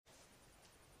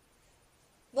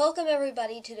Welcome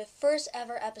everybody to the first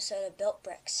ever episode of Built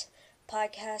Bricks,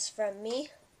 podcast from me,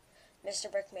 Mr.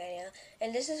 Brickmania,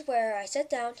 and this is where I sit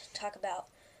down to talk about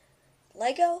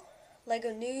Lego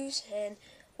news, and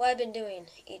what I've been doing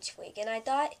each week. And I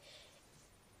thought,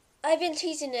 I've been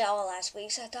teasing it all last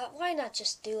week, so I thought, why not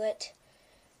just do it?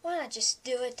 Why not just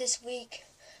do it this week?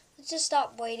 Let's just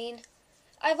stop waiting.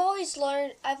 I've always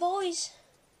learned something,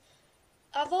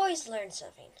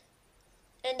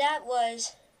 and that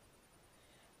was,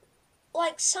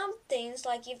 like, some things,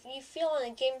 like if you feel on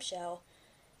a game show,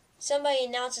 somebody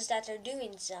announces that they're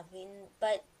doing something,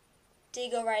 but they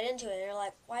go right into it, and they're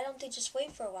like, why don't they just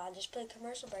wait for a while and just put a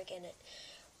commercial break in it?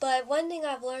 But one thing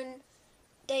I've learned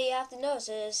that you have to notice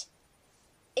is,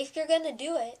 if you're going to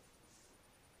do it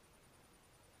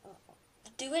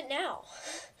now.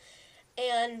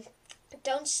 And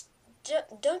don't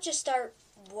just start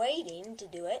waiting to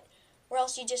do it, or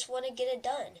else you just want to get it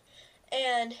done.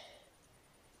 And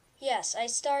yes, I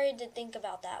started to think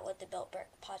about that with the Built Brick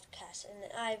podcast,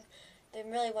 and I've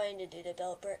been really wanting to do the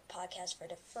Built Brick podcast for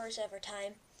the first ever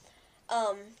time.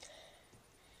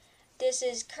 This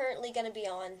is currently going to be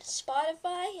on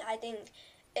Spotify. I think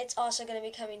it's also going to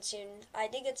be coming soon. I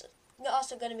think it's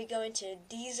also going to be going to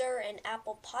Deezer and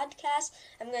Apple Podcasts.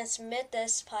 I'm going to submit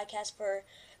this podcast for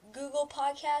Google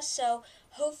Podcasts, so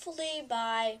hopefully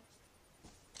by,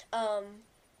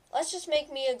 let's just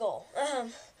make me a goal.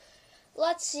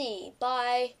 Let's see,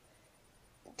 by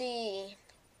the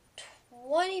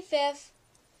 25th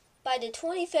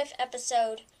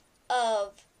episode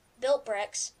of Built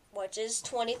Bricks, which is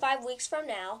 25 weeks from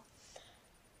now,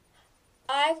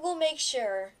 I will make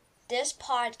sure this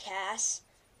podcast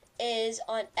is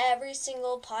on every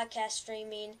single podcast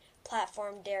streaming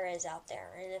platform there is out there.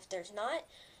 And if there's not,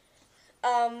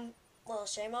 well,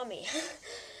 shame on me.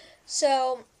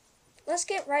 So, let's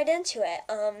get right into it.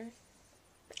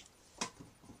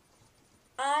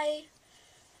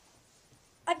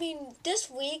 I mean, this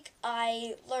week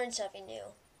I learned something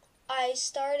new.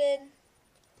 It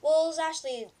was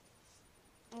actually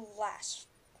last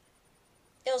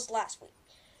week.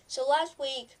 So last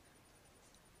week,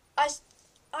 I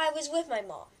was with my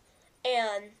mom,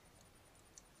 and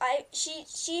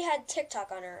she had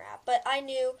TikTok on her app, but I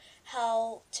knew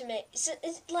how to make,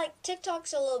 it's like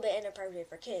TikTok's a little bit inappropriate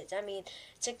for kids. I mean,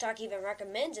 TikTok even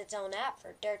recommends its own app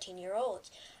for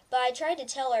 13-year-olds. But I tried to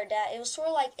tell her that it was sort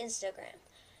of like Instagram.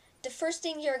 The first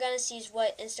thing you're going to see is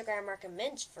what Instagram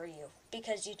recommends for you,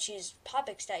 because you choose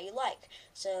topics that you like.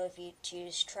 So if you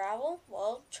choose travel,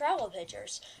 well, travel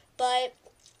pictures. But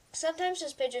sometimes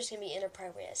those pictures can be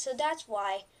inappropriate. So that's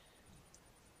why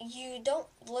you don't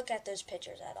look at those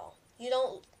pictures at all. You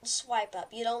don't swipe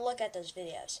up. You don't look at those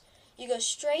videos. You go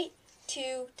straight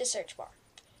to the search bar.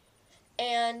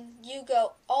 And you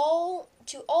go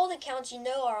to all the accounts you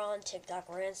know are on TikTok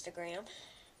or Instagram,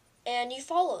 and you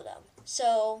follow them.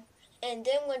 So, and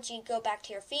then once you go back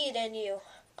to your feed and you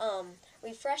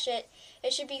refresh it,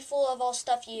 it should be full of all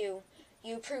stuff you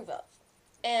approve of.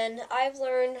 And I've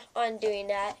learned on doing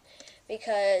that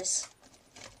because,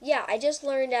 yeah, I just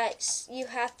learned that you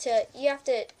have to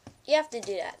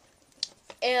do that.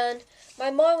 And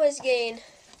my mom was getting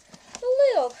a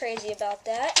little crazy about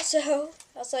that, so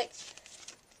I was like,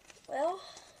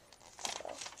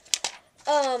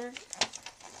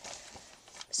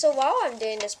 so while I'm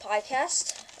doing this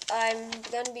podcast, I'm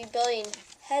going to be building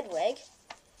Hedwig.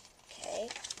 Okay.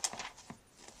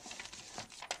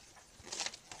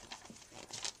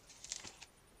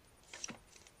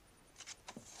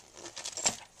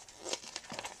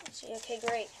 Let's see, okay,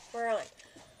 great. We're on.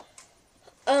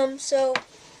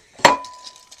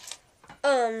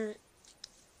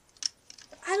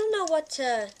 I don't know what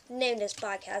to name this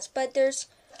podcast, but there's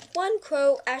one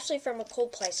quote actually from a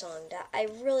Coldplay song that I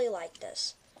really like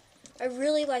this. I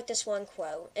really like this one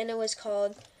quote, and it was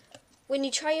called, "When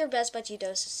you try your best but you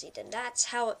don't succeed." And that's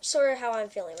sort of how I'm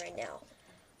feeling right now.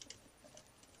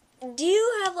 Do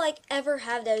you ever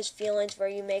have those feelings where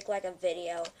you make like a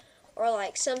video or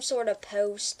like some sort of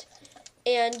post,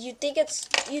 and you think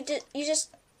you just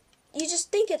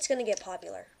think it's gonna get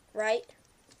popular, right?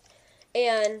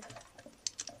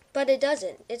 But it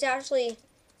doesn't. It actually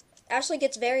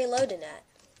gets very low to net.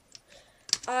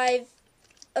 A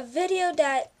video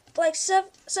that, like,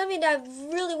 something that I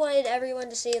really wanted everyone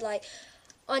to see, like,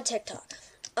 on TikTok.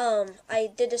 I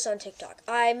did this on TikTok.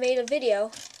 I made a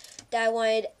video that I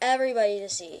wanted everybody to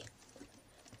see.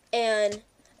 And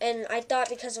I thought,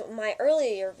 because my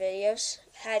earlier videos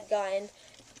had gotten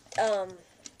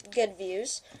good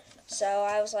views, so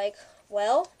I was like,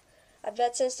 well, I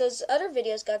bet since those other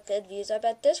videos got good views, I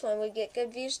bet this one would get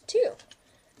good views too.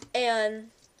 And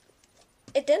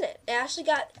it didn't. It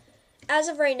as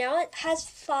of right now, it has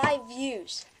 5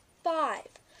 views. 5.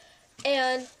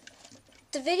 And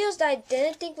the videos that I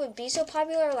didn't think would be so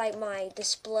popular, like my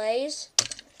displays,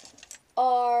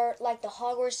 are like the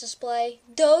Hogwarts display.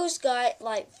 Those got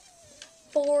like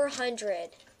 400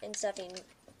 and something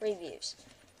reviews.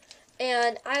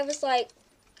 And I was like,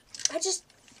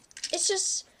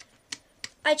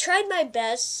 I tried my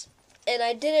best, and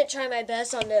I didn't try my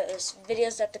best on those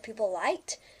videos that the people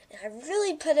liked. And I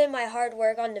really put in my hard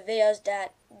work on the videos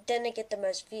that didn't get the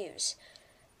most views.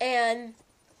 And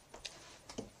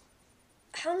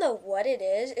I don't know what it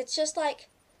is. It's just like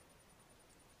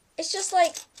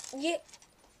you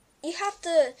have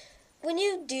to, when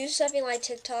you do something like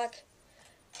TikTok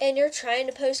and you're trying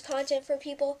to post content for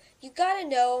people, you gotta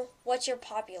know what's your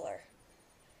popular.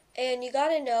 And you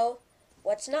gotta know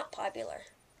what's not popular.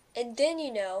 And then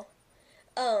you know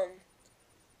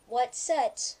what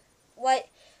sets what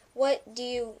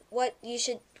you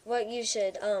should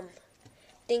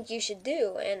think you should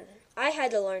do. And I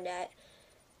had to learn that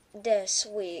this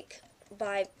week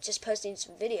by just posting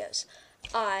some videos.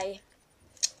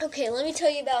 Okay, let me tell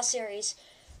you about a series.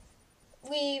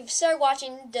 We've started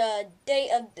watching the day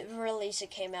of the release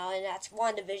it came out, and that's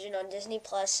WandaVision on Disney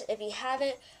Plus. If you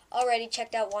haven't already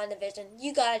checked out WandaVision,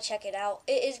 you gotta check it out.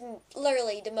 It is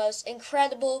literally the most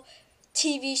incredible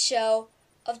TV show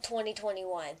of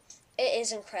 2021. It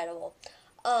is incredible.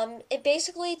 It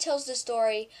basically tells the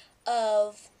story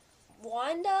of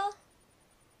Wanda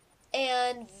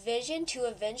and Vision, two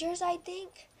Avengers, I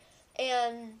think,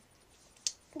 and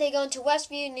they go into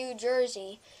Westview, New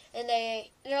Jersey, and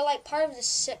they're like part of the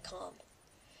sitcom,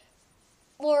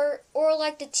 or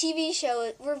like the TV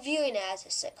show. We're viewing it as a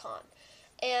sitcom,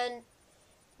 and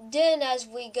then as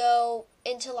we go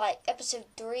into like episode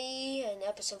 3 and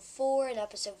episode 4 and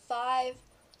episode 5,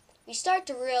 we start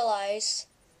to realize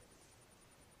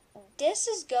this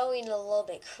is going a little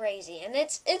bit crazy, and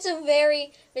it's a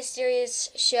very mysterious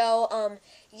show.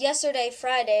 Yesterday,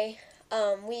 Friday,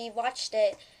 we watched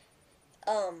it.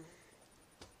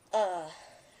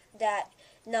 That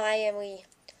night, and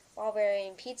while we were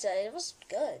eating pizza, it was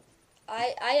good.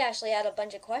 I actually had a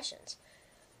bunch of questions.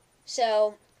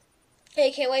 So,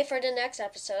 hey, can't wait for the next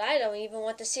episode. I don't even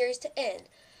want the series to end.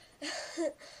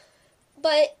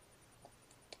 But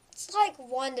it's like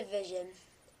WandaVision.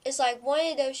 It's like one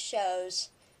of those shows.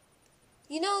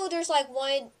 There's like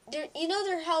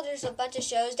how there's a bunch of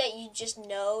shows that you just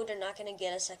know they're not going to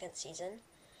get a second season.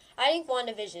 I think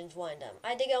WandaVision's one of them.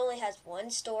 I think it only has one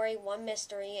story, one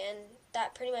mystery, and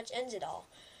that pretty much ends it all.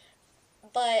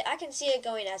 But I can see it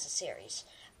going as a series.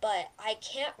 But I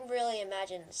can't really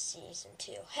imagine season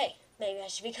 2. Hey, maybe I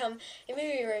should become a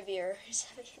movie reviewer or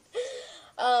something.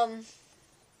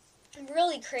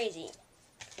 Really crazy.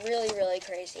 Really, really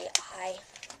crazy.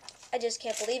 I just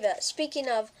can't believe it. Speaking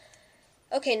of,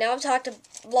 okay, now I've talked a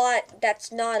lot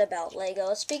that's not about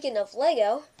Lego. Speaking of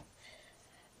Lego,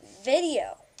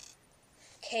 Video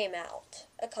came out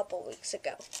a couple weeks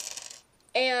ago,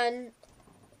 and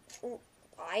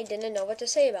I didn't know what to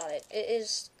say about it.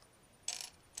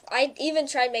 I even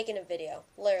tried making a video,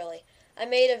 literally. I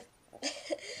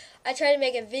tried to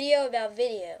make a video about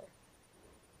video.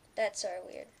 That's sort of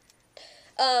weird.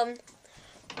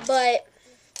 But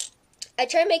I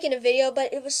tried making a video,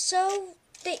 but it was so,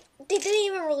 they didn't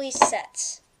even release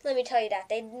sets. Let me tell you that.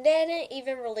 They didn't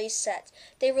even release sets.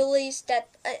 They released that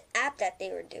app that they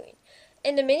were doing.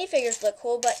 And the minifigures look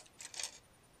cool, but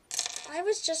I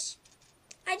just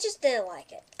didn't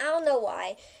like it. I don't know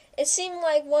why. It seemed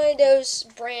like one of those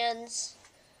brands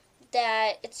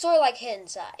that it's sort of like Hidden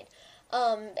Side.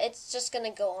 It's just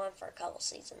gonna go on for a couple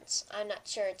seasons. I'm not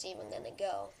sure it's even gonna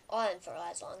go on for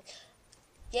as long.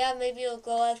 Yeah, maybe it'll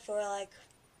go on for like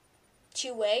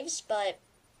 2 waves, but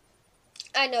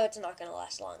I know it's not gonna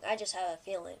last long. I just have a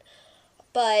feeling.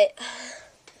 But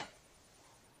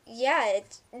yeah,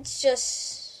 it's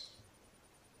just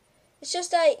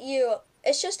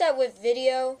that with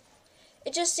video,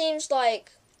 it just seems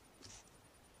like,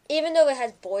 even though it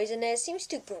has boys in it, it seems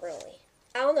too girly.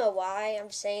 I don't know why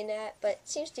I'm saying that, but it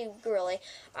seems too girly.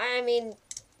 I mean,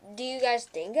 do you guys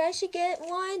think I should get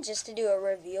one just to do a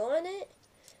review on it?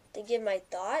 To give my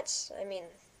thoughts? I mean,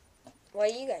 what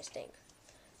do you guys think?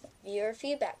 Viewer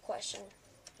feedback question.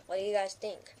 What do you guys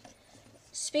think?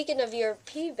 Speaking of viewer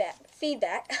feedback,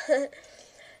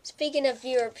 speaking of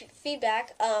viewer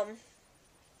feedback,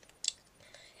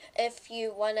 if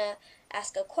you want to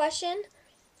ask a question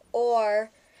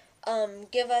or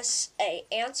give us a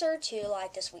answer to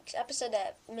like this week's episode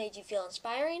that made you feel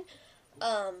inspiring,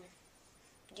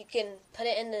 you can put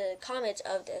it in the comments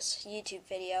of this YouTube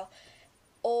video,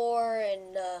 or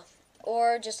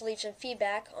just leave some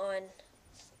feedback on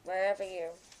wherever you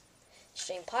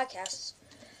stream podcasts.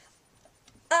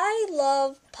 I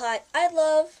love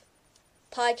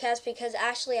podcasts because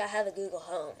actually I have a Google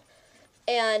Home,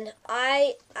 and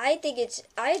I think it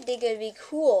would be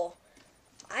cool.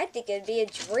 I think it'd be a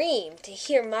dream to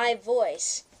hear my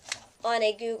voice on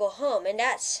a Google Home, and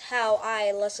that's how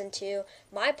I listen to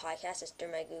my podcast, is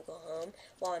through my Google Home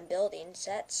while I'm building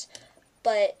sets.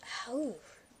 But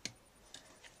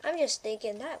I'm just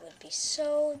thinking that would be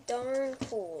so darn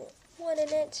cool,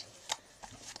 wouldn't it?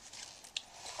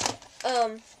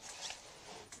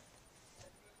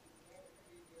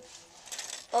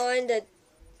 On the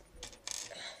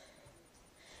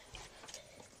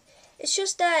It's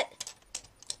just that,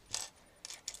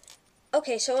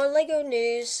 okay, so on Lego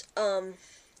News,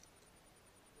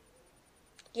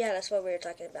 yeah, that's what we were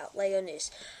talking about, Lego News.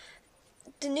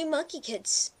 The new Monkey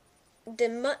Kids,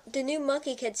 the new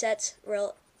Monkey Kid sets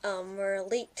were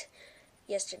leaked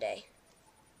yesterday.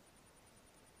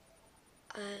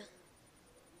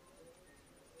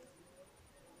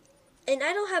 And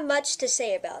I don't have much to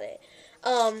say about it.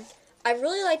 I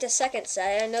really like the second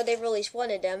set. I know they released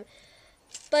one of them.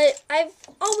 But I've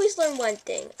always learned one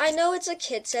thing. I know it's a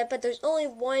kid set, but there's only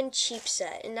one cheap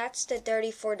set, and that's the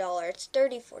 $34. It's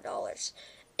 $34.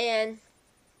 And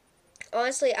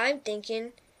honestly, I'm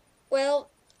thinking, well,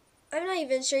 I'm not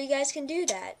even sure you guys can do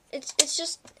that. It's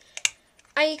just,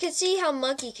 you can see how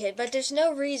Monkey Kid, but there's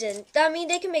no reason. I mean,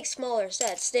 they can make smaller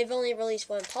sets. They've only released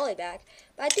one polybag,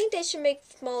 but I think they should make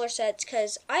smaller sets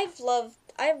because I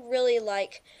really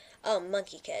like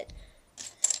Monkey Kid,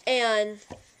 and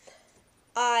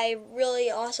I really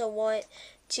also want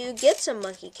to get some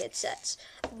Monkey Kid sets,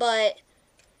 but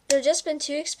they've just been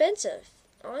too expensive.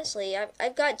 Honestly,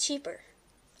 I've got cheaper.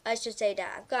 I should say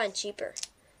that. I've gotten cheaper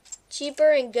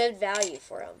and good value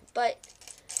for them. But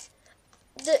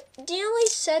the only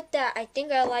set that I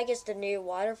think I like is the new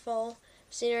waterfall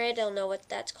scenery. I don't know what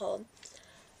that's called.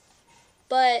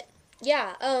 But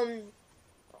yeah,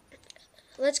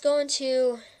 let's go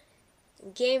into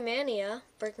Game Mania,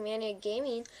 Brickmania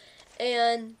Gaming,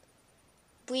 and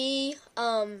we,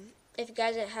 if you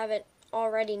guys haven't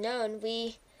already known,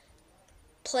 we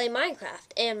play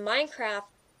Minecraft. And Minecraft,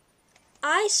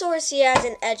 I sort of see it as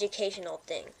an educational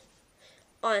thing,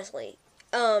 honestly.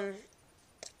 I'm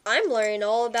learning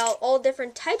all about all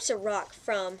different types of rock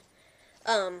from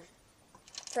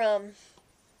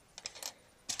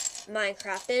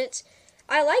Minecraft, and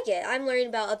I like it. I'm learning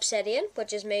about obsidian,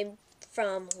 which is made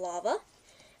from lava,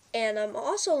 and I'm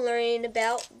also learning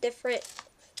about different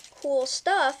cool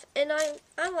stuff, and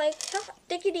I'm like,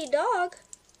 diggity dog,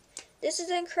 this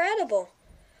is incredible,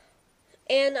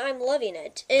 and I'm loving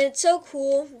it. And it's so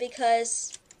cool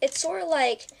because it's sort of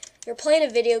like you're playing a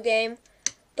video game,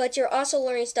 but you're also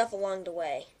learning stuff along the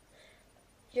way.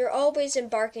 You're always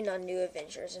embarking on new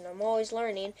adventures, and I'm always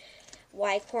learning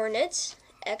Y coordinates,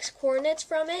 X coordinates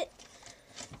from it,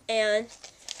 and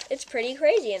it's pretty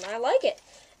crazy, and I like it.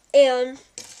 And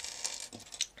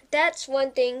that's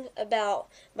one thing about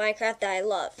Minecraft that I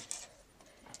love.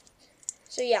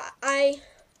 So yeah, I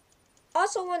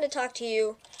also want to talk to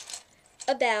you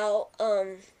about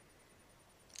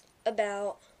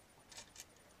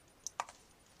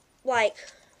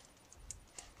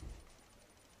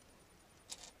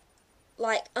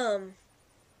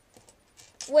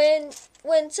when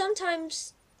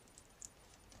sometimes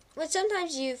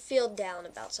you feel down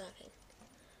about something.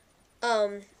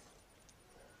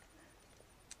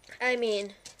 I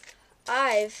mean,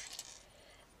 I've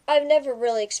never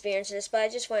really experienced this, but I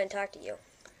just want to talk to you.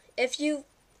 If you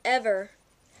ever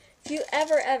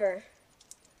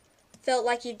felt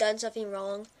like you've done something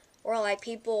wrong, or like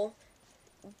people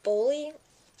bully,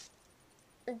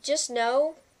 just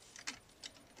know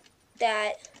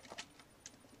that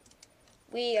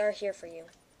we are here for you.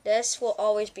 This will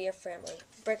always be your family.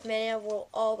 Brickmania will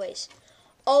always,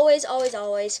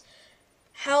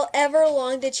 however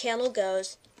long the channel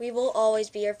goes, we will always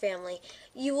be your family.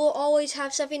 You will always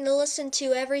have something to listen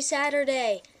to every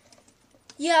Saturday.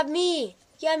 You have me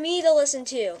to listen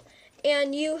to.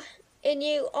 And you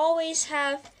always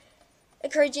have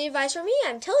encouraging advice from me,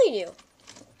 I'm telling you.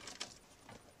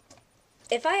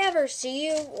 If I ever see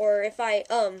you, or if I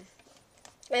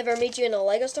ever meet you in a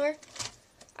Lego store,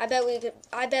 I bet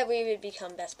we would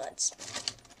become best buds.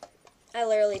 I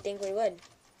literally think we would.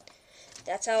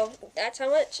 That's how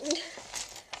much.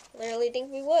 Literally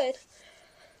think we would.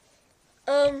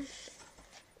 I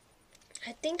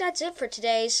think that's it for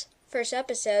today's first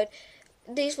episode.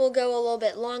 These will go a little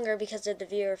bit longer because of the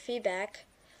viewer feedback.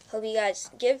 Hope you guys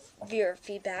give viewer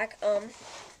feedback.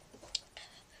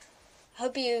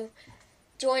 Hope you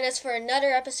join us for another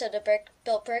episode of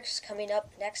Built Bricks coming up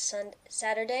next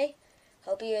Saturday.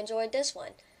 Hope you enjoyed this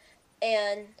one.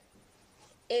 And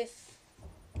if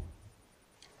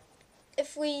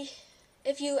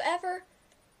you ever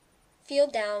feel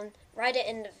down, write it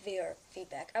in the viewer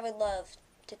feedback. I would love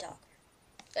to talk.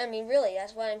 I mean, really,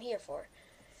 that's what I'm here for.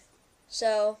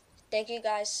 So, thank you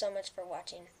guys so much for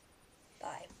watching.